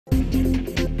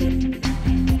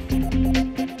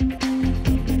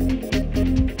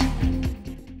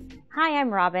I'm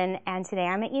Robin, and today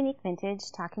I'm at Unique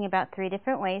Vintage talking about 3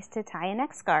 different ways to tie a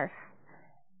neck scarf.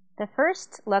 The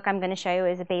first look I'm going to show you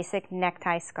is a basic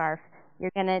necktie scarf.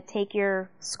 You're going to take your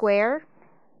square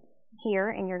here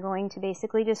and you're going to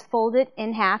basically just fold it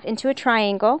in half into a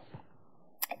triangle,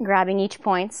 grabbing each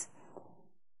point,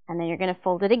 and then you're going to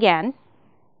fold it again,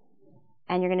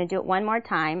 and you're going to do it one more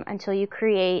time until you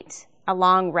create a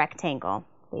long rectangle,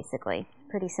 basically.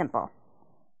 Pretty simple.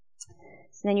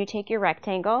 So then you take your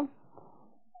rectangle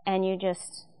and you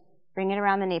just bring it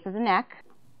around the nape of the neck,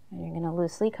 and you're going to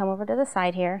loosely come over to the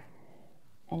side here,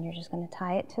 and you're just going to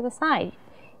tie it to the side.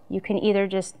 You can either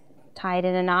just tie it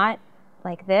in a knot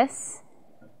like this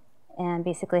and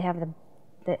basically have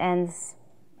the ends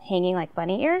hanging like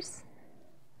bunny ears,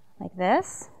 like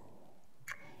this.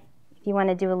 If you want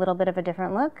to do a little bit of a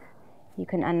different look, you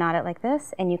can unknot it like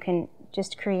this, and you can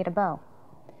just create a bow,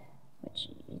 which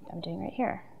I'm doing right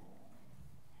here.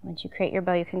 Once you create your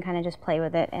bow, you can kind of just play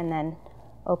with it and then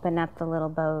open up the little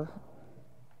bow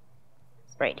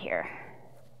right here.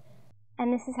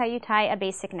 And this is how you tie a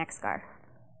basic neck scarf.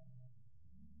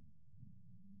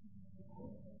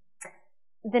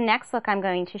 The next look I'm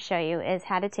going to show you is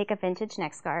how to take a vintage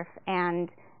neck scarf and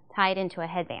tie it into a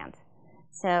headband.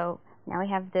 So now we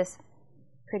have this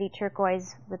pretty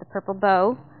turquoise with a purple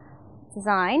bow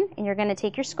design, and you're going to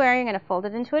take your square, you're going to fold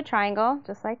it into a triangle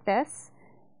just like this.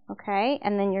 Okay,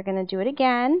 and then you're going to do it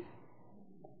again,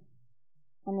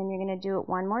 and then you're going to do it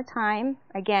one more time,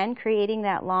 again creating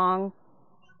that long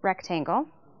rectangle.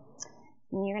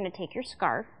 And you're going to take your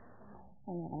scarf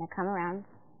and you're going to come around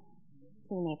to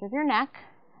the nape of your neck,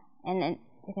 and then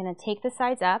you're going to take the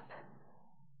sides up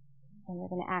and you're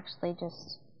going to actually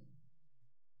just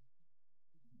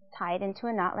tie it into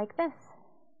a knot like this.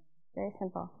 Very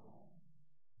simple.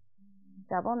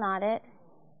 Double knot it.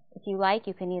 If you like,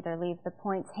 you can either leave the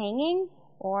points hanging,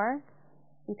 or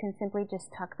you can simply just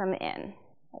tuck them in,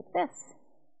 like this.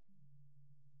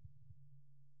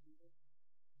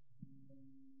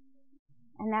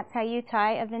 And that's how you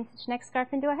tie a vintage neck scarf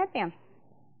into a headband.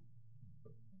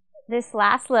 This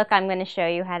last look I'm going to show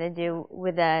you how to do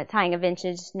with tying a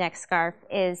vintage neck scarf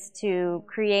is to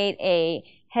create a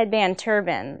headband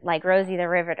turban like Rosie the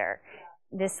Riveter.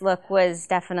 This look was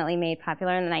definitely made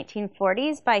popular in the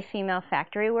 1940s by female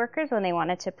factory workers when they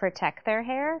wanted to protect their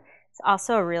hair. It's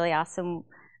also a really awesome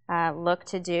look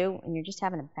to do when you're just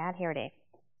having a bad hair day.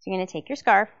 So you're going to take your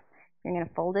scarf, you're going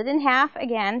to fold it in half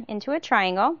again into a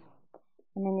triangle,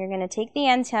 and then you're going to take the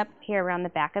end tip here around the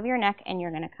back of your neck, and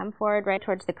you're going to come forward right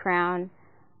towards the crown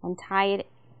and tie it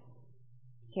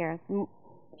here.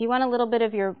 If you want a little bit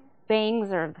of your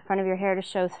bangs or the front of your hair to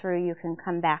show through, you can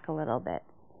come back a little bit.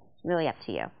 Really up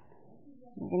to you.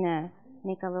 You're going to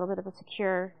make a little bit of a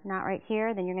secure knot right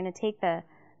here. Then you're going to take the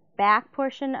back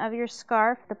portion of your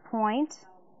scarf, the point,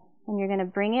 and you're going to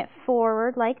bring it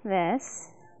forward like this.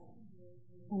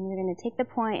 And you're going to take the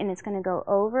point, and it's going to go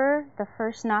over the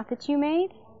first knot that you made.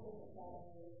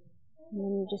 And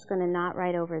then you're just going to knot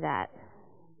right over that.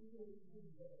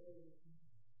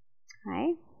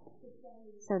 Okay?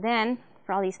 So then,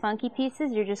 for all these funky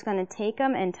pieces, you're just going to take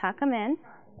them and tuck them in.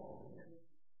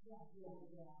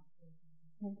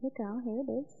 There you go, here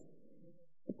it is.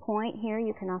 The point here,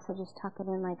 you can also just tuck it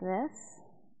in like this.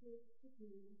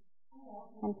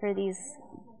 And for these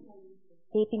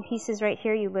gaping pieces right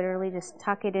here, you literally just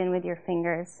tuck it in with your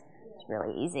fingers. It's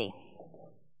really easy.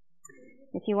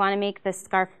 If you want to make the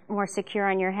scarf more secure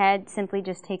on your head, simply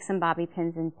just take some bobby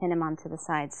pins and pin them onto the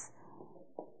sides,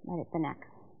 right at the neck.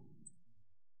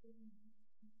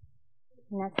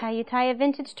 And that's how you tie a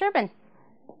vintage turban.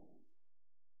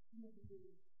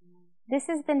 This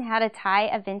has been how to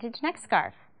tie a vintage neck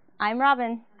scarf. I'm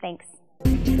Robin. Thanks.